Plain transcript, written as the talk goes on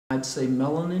I'd say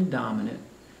melanin dominant,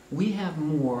 we have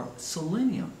more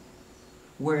selenium,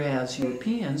 whereas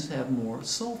Europeans have more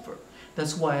sulfur.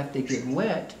 That's why if they get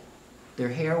wet, their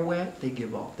hair wet, they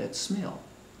give off that smell.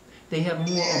 They have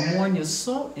more ammonia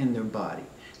salt in their body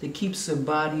that keeps their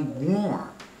body warm.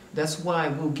 That's why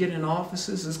we'll get in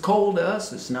offices, it's cold to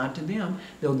us, it's not to them.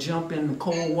 They'll jump in the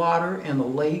cold water in a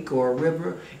lake or a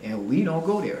river, and we don't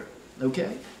go there,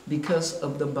 okay? Because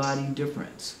of the body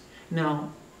difference. Now,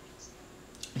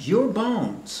 your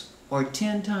bones are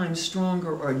 10 times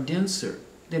stronger or denser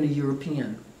than a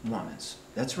European woman's.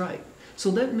 That's right.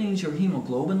 So that means your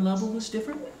hemoglobin level is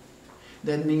different.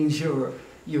 That means your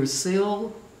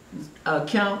cell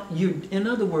count, in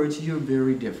other words, you're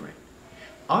very different.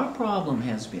 Our problem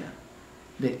has been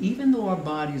that even though our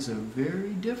bodies are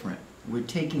very different, we're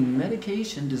taking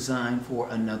medication designed for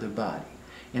another body,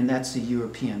 and that's the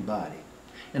European body.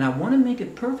 And I want to make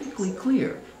it perfectly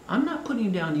clear, I'm not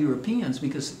putting down Europeans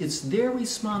because it's their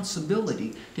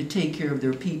responsibility to take care of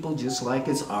their people just like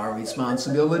it's our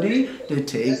responsibility to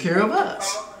take care of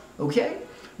us, okay?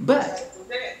 But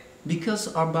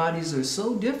because our bodies are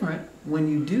so different, when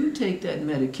you do take that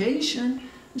medication,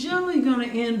 generally going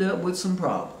to end up with some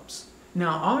problems.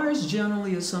 Now ours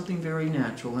generally is something very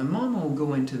natural, and Mama will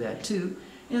go into that too,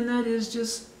 and that is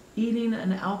just eating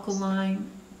an alkaline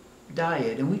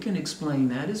diet, and we can explain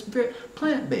that. It's very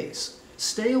plant-based.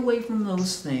 Stay away from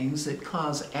those things that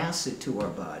cause acid to our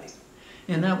body,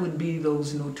 and that would be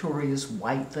those notorious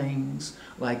white things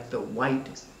like the white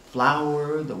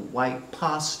flour, the white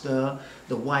pasta,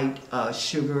 the white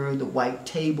sugar, the white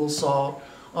table salt,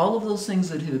 all of those things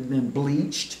that have been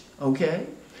bleached, okay?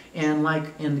 And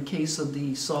like in the case of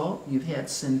the salt, you've had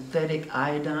synthetic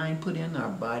iodine put in, our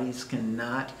bodies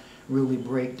cannot really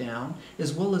break down,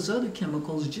 as well as other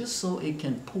chemicals just so it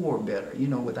can pour better, you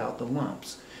know, without the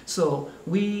lumps. So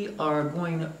we're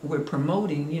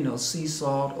promoting, you know, sea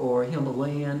salt or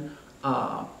Himalayan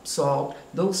salt,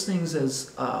 those things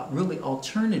as really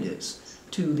alternatives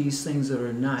to these things that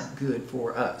are not good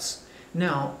for us.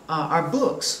 Now, our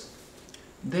books,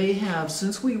 they have,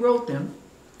 since we wrote them,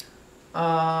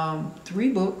 3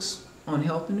 books on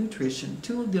health and nutrition.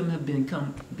 2 of them have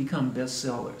become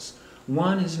bestsellers.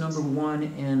 One is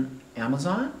 #1 in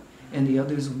Amazon, and the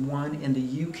other is one in the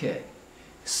UK.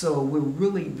 So we're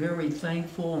really very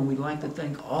thankful, and we'd like to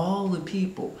thank all the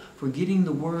people for getting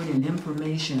the word and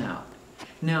information out.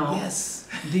 Now, yes.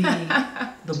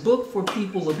 the book for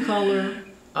people of color,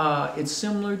 it's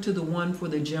similar to the one for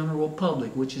the general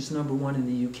public, which is #1 in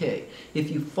the UK.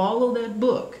 If you follow that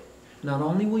book, not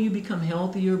only will you become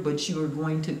healthier, but you are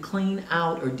going to clean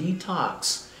out or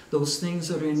detox those things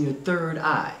that are in your third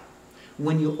eye.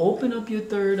 When you open up your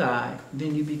third eye,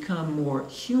 then you become more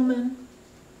human,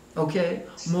 okay,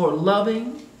 more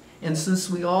loving. And since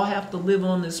we all have to live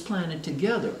on this planet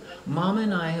together, Mama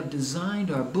and I have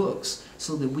designed our books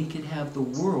so that we can have the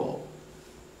world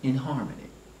in harmony.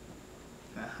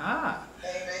 Aha.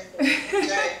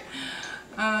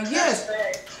 Yes.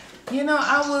 You know,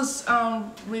 I was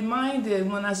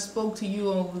reminded when I spoke to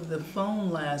you over the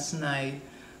phone last night,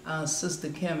 Sister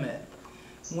Kemet,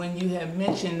 when you had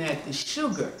mentioned that the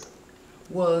sugar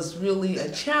was really a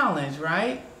challenge,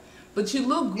 right? But you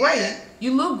look great.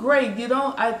 You look great. You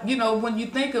don't. You know, when you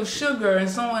think of sugar and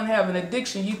someone have an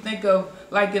addiction, you think of,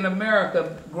 like in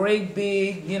America, great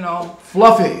big, you know,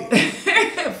 fluffy,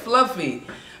 fluffy.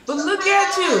 But look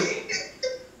at you.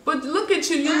 But look at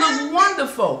you. You look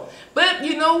wonderful. But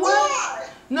you know what?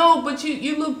 No, but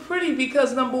you look pretty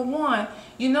because #1,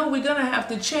 you know, we're gonna have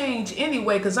to change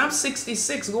anyway. Because I'm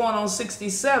 66, going on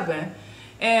 67,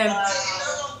 and.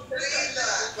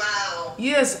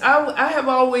 Yes, I have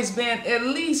always been at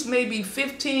least maybe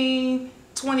 15,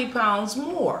 20 pounds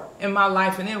more in my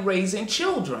life, and then raising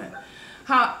children.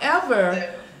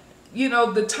 However, you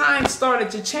know, the time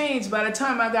started to change. By the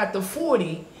time I got to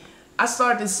 40, I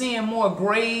started seeing more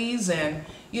grays, and,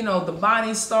 you know, the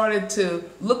body started to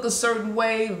look a certain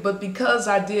way. But because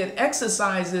I did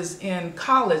exercises in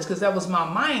college, because that was my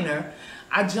minor,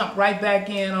 I jumped right back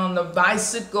in on the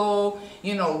bicycle,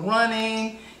 you know,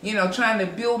 running, you know, trying to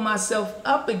build myself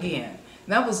up again.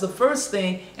 That was the first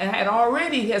thing, and I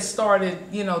had started,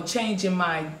 you know, changing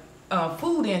my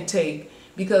food intake,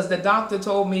 because the doctor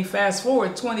told me, fast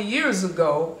forward 20 years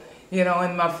ago, you know,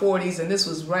 in my 40s, and this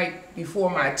was right before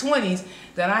my 20s,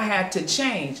 that I had to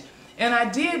change. And I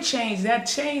did change. That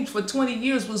change for 20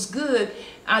 years was good.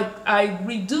 I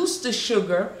reduced the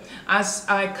sugar.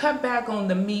 I cut back on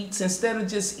the meats. Instead of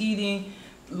just eating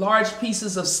large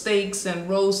pieces of steaks and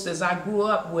roast as I grew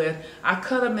up with, I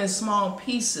cut them in small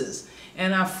pieces,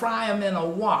 and I fry them in a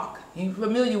wok. You're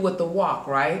familiar with the wok,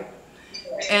 right?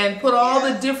 and put all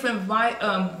the different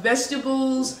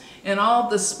vegetables and all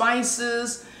the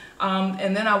spices.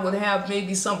 And then I would have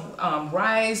maybe some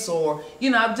rice, or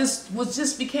I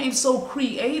just became so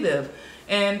creative,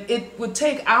 and it would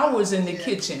take hours in the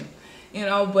kitchen,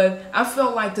 but I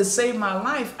felt like to save my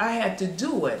life I had to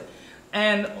do it.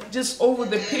 And just over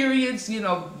the periods,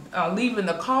 leaving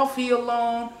the coffee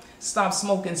alone, stop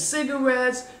smoking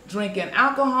cigarettes, drinking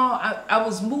alcohol, I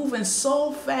was moving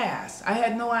so fast. I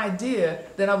had no idea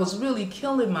that I was really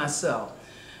killing myself.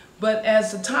 But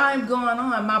as the time going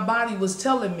on, my body was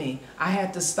telling me I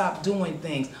had to stop doing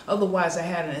things. Otherwise, I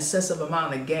had an excessive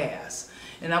amount of gas.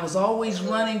 And I was always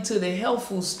running to the health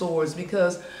food stores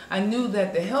because I knew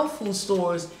that the health food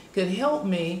stores could help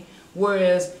me.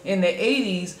 Whereas in the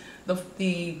 80s,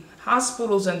 the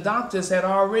hospitals and doctors had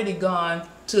already gone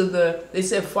to they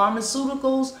said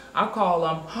pharmaceuticals. I call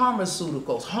them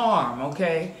harmaceuticals, harm,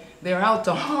 okay? They're out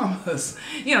to harm us.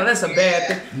 That's a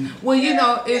bad thing. Well,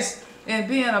 and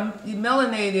being a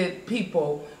melanated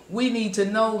people, we need to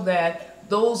know that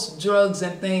those drugs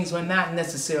and things were not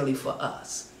necessarily for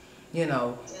us.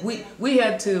 We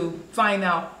had to find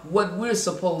out what we're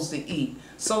supposed to eat.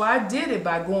 So I did it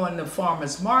by going to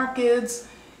farmers markets,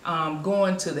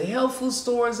 going to the health food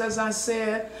stores, as I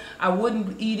said. I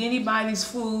wouldn't eat anybody's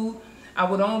food. I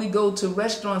would only go to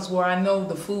restaurants where I know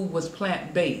the food was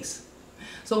plant-based.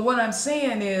 So what I'm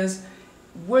saying is,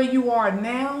 where you are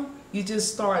now, you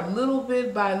just start little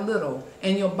bit by little,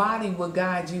 and your body will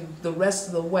guide you the rest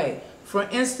of the way. For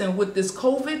instance, with this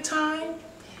COVID time,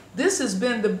 this has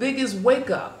been the biggest wake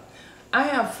up. I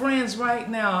have friends right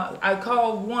now. I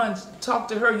called one, talked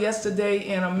to her yesterday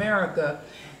in America,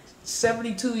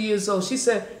 72 years old. She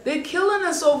said, they're killing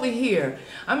us over here.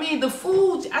 I mean, the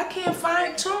food, I can't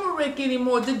find turmeric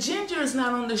anymore. The ginger is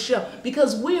not on the shelf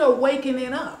because we are waking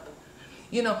it up.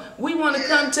 We want to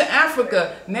come to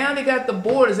Africa. Now they got the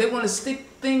borders. They want to stick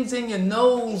things in your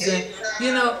nose. And,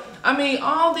 I mean,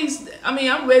 all these,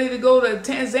 I'm ready to go to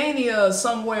Tanzania or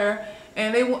somewhere.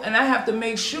 And I have to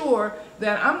make sure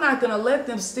that I'm not going to let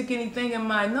them stick anything in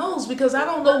my nose because I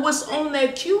don't know what's on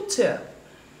that Q-tip.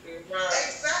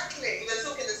 Exactly. We were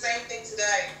talking the same thing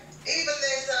today. Even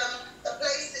there's a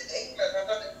place in England, I don't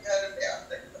know if you've heard of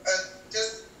it,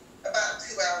 just about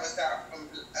 2 hours out from,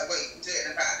 you can do it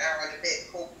in about an hour and a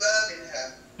bit, called Birmingham.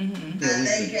 Mm-hmm. And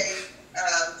they gave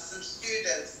some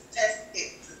students test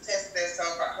kits to test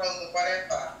themselves at home or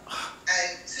whatever.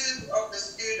 And 2 of the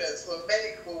students were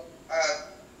medical,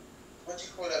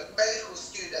 medical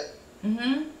students.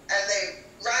 Mm-hmm. And they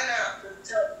ran out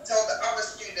to tell the other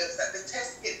students that the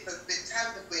test kits had been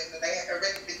tampered with and they had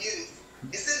already been used.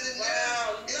 It's in the news.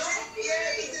 Wow.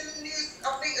 It's in the news.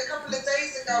 I think a couple of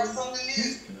days ago it's on the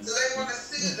news. So they want to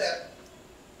sue them.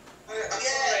 I'm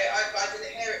sorry, I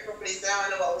didn't hear it properly, so I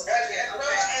know what was happening.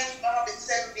 And Marvin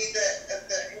sent me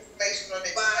the information on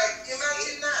it. But can you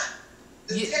imagine that?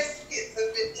 The test kits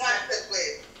have been tampered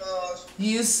with. Gosh.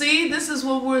 You see, this is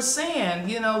what we're saying,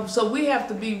 so we have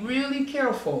to be really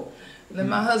careful. Let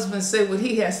my husband say what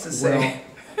he has to say.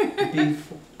 Well,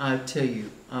 I tell you,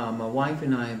 my wife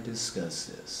and I have discussed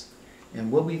this,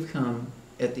 and what we've come,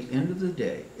 at the end of the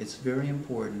day, it's very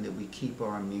important that we keep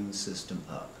our immune system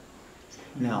up.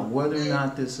 Now, whether or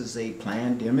not this is a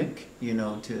pandemic,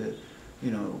 to,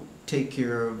 take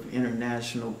care of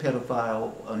international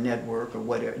pedophile network or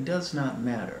whatever, it does not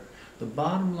matter. The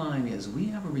bottom line is we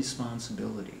have a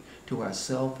responsibility to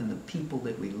ourselves and the people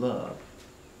that we love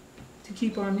to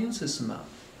keep our immune system up.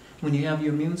 When you have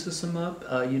your immune system up,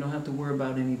 you don't have to worry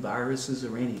about any viruses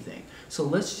or anything. So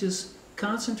let's just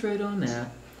concentrate on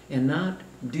that and not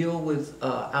deal with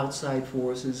outside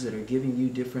forces that are giving you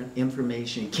different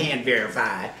information you can't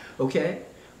verify, okay?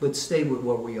 But stay with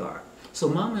where we are. So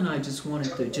Mom and I just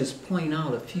wanted to just point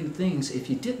out a few things if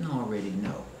you didn't already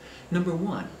know. Number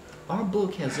one, our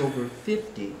book has over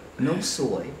 50 no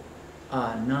soy,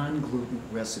 non-gluten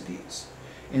recipes.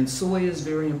 And soy is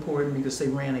very important because they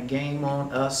ran a game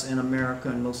on us in America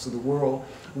and most of the world.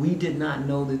 We did not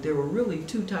know that there were really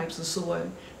 2 types of soy.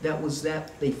 That was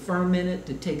that they fermented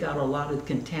to take out a lot of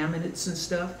contaminants and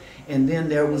stuff. And then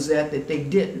there was that they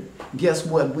didn't. Guess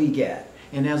what we got?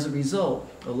 And as a result,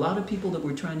 a lot of people that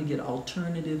were trying to get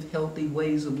alternative, healthy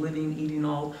ways of living, eating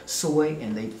all soy,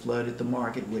 and they flooded the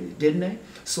market with it, didn't they?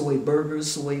 Soy burgers,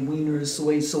 soy wieners,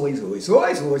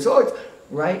 soy,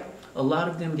 right? A lot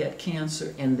of them got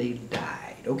cancer and they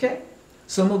died, okay?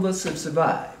 Some of us have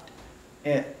survived,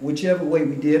 and whichever way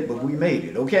we did, but we made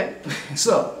it, okay?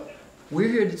 So, we're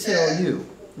here to tell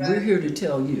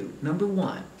you, number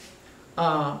one,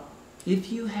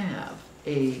 if you have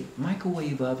a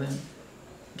microwave oven,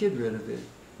 get rid of it.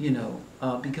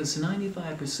 because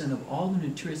 95% of all the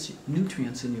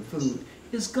nutrients in your food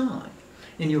is gone.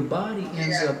 And your body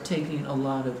ends up taking a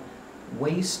lot of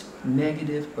waste,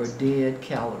 negative, or dead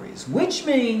calories, which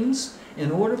means in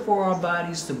order for our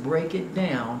bodies to break it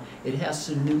down, it has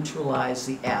to neutralize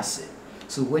the acid.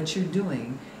 So what you're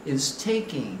doing is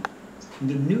taking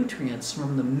the nutrients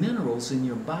from the minerals in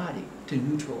your body to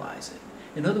neutralize it.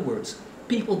 In other words,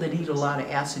 people that eat a lot of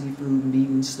acidy food, meat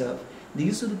and stuff,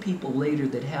 these are the people later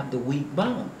that have the weak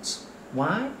bones.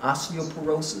 Why?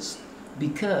 Osteoporosis.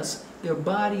 Because their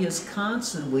body has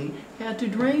constantly had to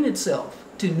drain itself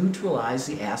to neutralize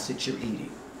the acid you're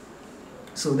eating.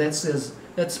 So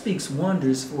that speaks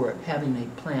wonders for having a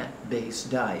plant-based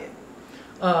diet.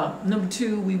 Number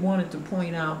two, we wanted to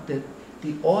point out that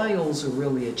the oils are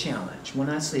really a challenge. When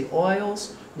I say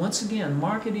oils, once again,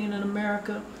 marketing in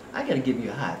America, I got to give you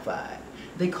a high five.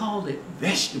 They called it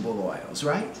vegetable oils,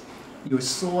 right? Your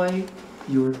soy,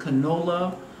 your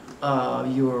canola,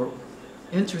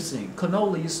 interesting.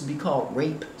 Canola used to be called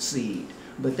rapeseed,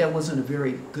 but that wasn't a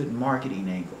very good marketing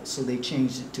angle, so they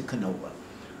changed it to canola.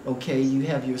 Okay, you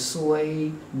have your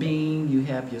soybean, you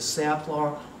have your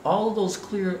safflower, all of those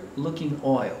clear-looking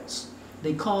oils.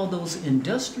 They call those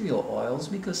industrial oils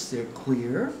because they're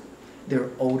clear, they're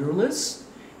odorless,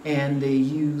 and they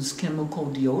use chemical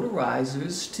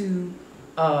deodorizers to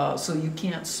so you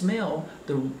can't smell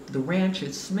the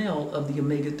rancid smell of the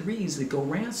omega-3s that go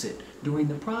rancid during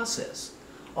the process.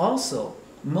 Also,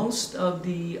 most of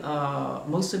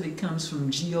it comes from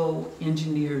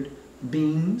geo-engineered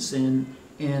beans and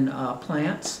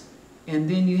plants, and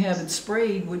then you have it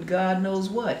sprayed with God knows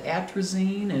what,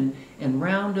 atrazine and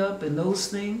Roundup and those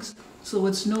things. So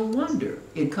it's no wonder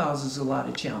it causes a lot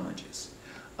of challenges.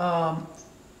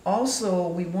 Also,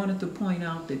 we wanted to point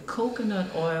out that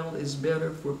coconut oil is better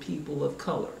for people of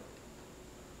color.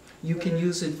 You can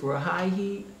use it for high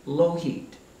heat, low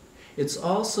heat. It's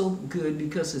also good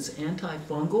because it's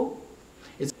antifungal.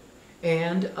 It's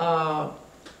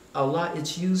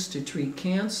used to treat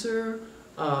cancer,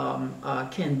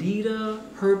 candida,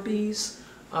 herpes,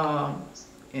 and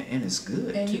it's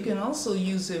good. And too. you can also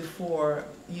use it for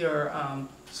your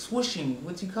swishing.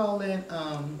 What you call it?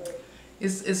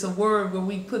 It's a word where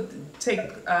we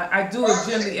I do it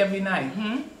generally every night.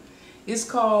 It's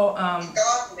called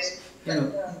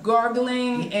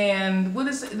gargling, and what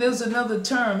is it? There's another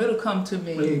term. It'll come to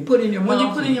me. When you put in your mouth. When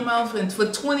you put in your mouth and for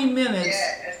 20 minutes.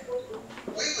 Yeah,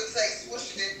 we would say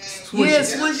swishing it. Yeah,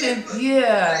 swishing.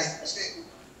 Yeah.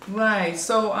 Right.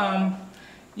 So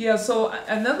so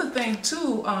another thing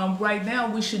too, right now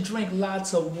we should drink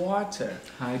lots of water.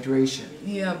 Hydration.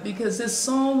 Yeah, because there's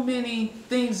so many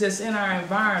things that's in our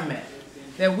environment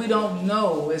that we don't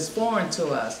know is foreign to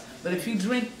us. But if you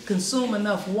consume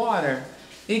enough water,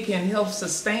 it can help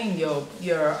sustain your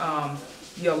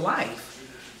life.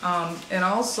 And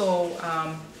also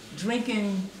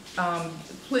drinking,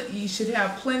 you should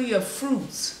have plenty of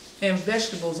fruits and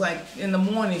vegetables. Like in the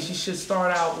mornings, you should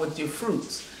start out with your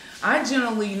fruits. I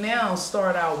generally now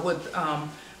start out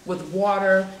with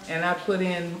water, and I put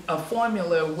in a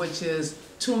formula which is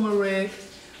turmeric,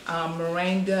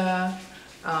 moringa.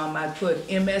 I put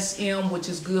MSM, which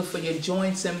is good for your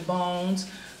joints and bones,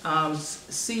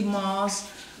 sea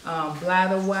moss,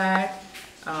 bladderwhack,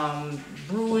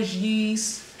 brewer's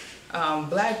yeast,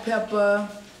 black pepper,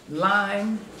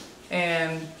 lime,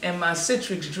 and my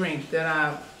citrus drink that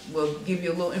I will give you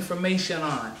a little information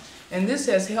on. And this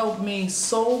has helped me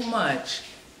so much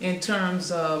in terms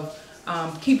of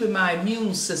keeping my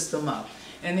immune system up.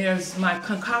 And there's my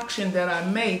concoction that I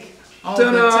make all the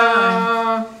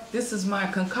time. This is my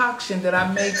concoction that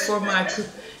I make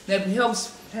that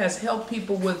has helped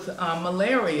people with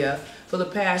malaria for the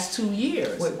past 2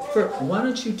 years. Wait, why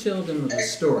don't you tell them the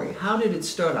story? How did it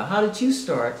start out? How did you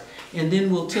start? And then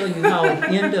we'll tell you how it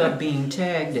ended up being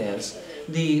tagged as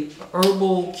the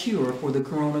herbal cure for the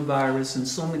coronavirus, and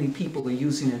so many people are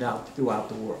using it out throughout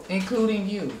the world. Including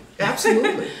you.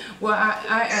 Absolutely. Well,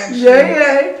 I actually...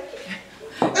 Yay!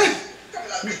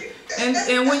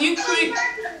 And when you create...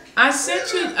 I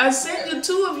sent you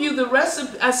two of you the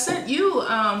recipe. I sent you,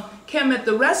 Kemet,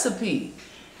 the recipe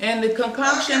and the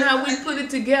concoction, how we put it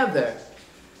together.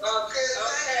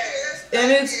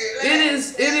 And it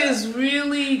is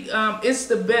really, it's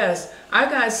the best. I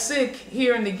got sick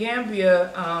here in the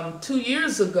Gambia 2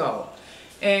 years ago,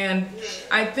 and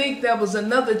I think that was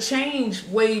another change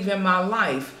wave in my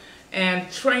life,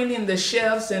 and training the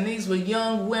chefs, and these were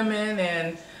young women,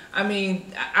 and I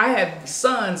mean, I had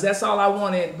sons, that's all I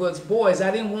wanted was boys. I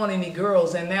didn't want any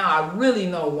girls, and now I really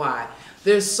know why.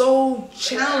 They're so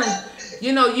challenging.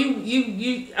 You know,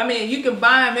 I mean, you can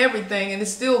buy them everything, and it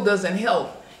still doesn't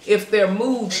help. if their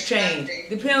moods change.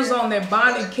 Depends on their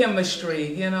body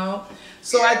chemistry, you know.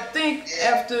 So I think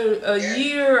after a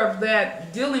year of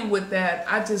that, dealing with that,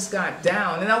 I just got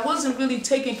down. And I wasn't really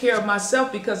taking care of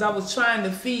myself because I was trying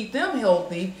to feed them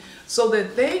healthy so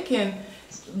that they can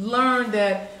learn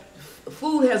that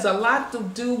food has a lot to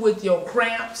do with your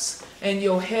cramps and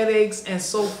your headaches and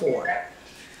so forth.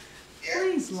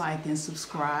 Please like and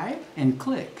subscribe and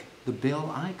click the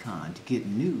bell icon to get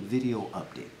new video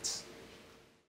updates.